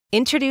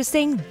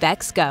Introducing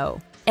VEX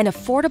Go, an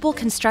affordable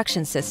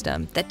construction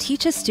system that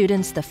teaches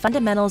students the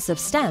fundamentals of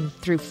STEM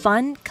through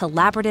fun,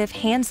 collaborative,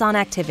 hands-on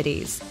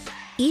activities.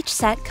 Each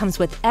set comes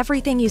with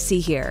everything you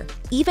see here,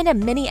 even a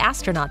mini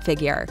astronaut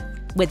figure.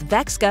 With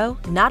VEX Go,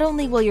 not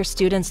only will your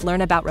students learn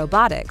about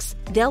robotics,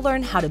 they'll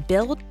learn how to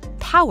build,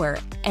 power,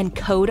 and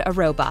code a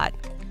robot.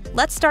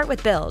 Let's start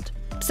with build.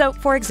 So,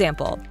 for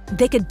example,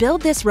 they could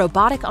build this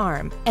robotic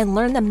arm and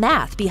learn the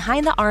math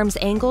behind the arm's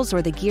angles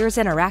or the gear's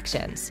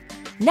interactions.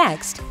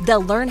 Next,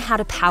 they'll learn how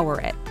to power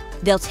it.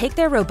 They'll take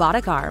their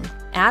robotic arm,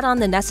 add on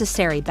the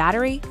necessary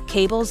battery,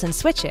 cables, and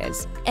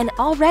switches, and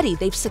already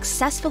they've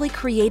successfully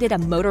created a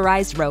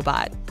motorized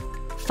robot.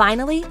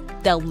 Finally,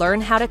 they'll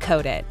learn how to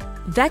code it.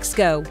 VEX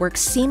Go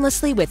works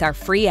seamlessly with our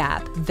free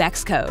app,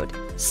 VEX Code.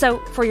 So,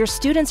 for your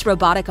student's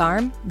robotic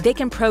arm, they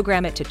can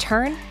program it to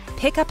turn,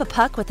 pick up a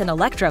puck with an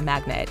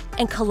electromagnet,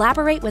 and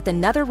collaborate with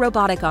another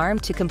robotic arm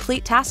to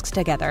complete tasks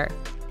together.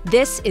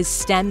 This is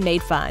STEM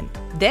made fun.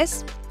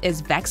 This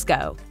is VEX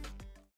Go.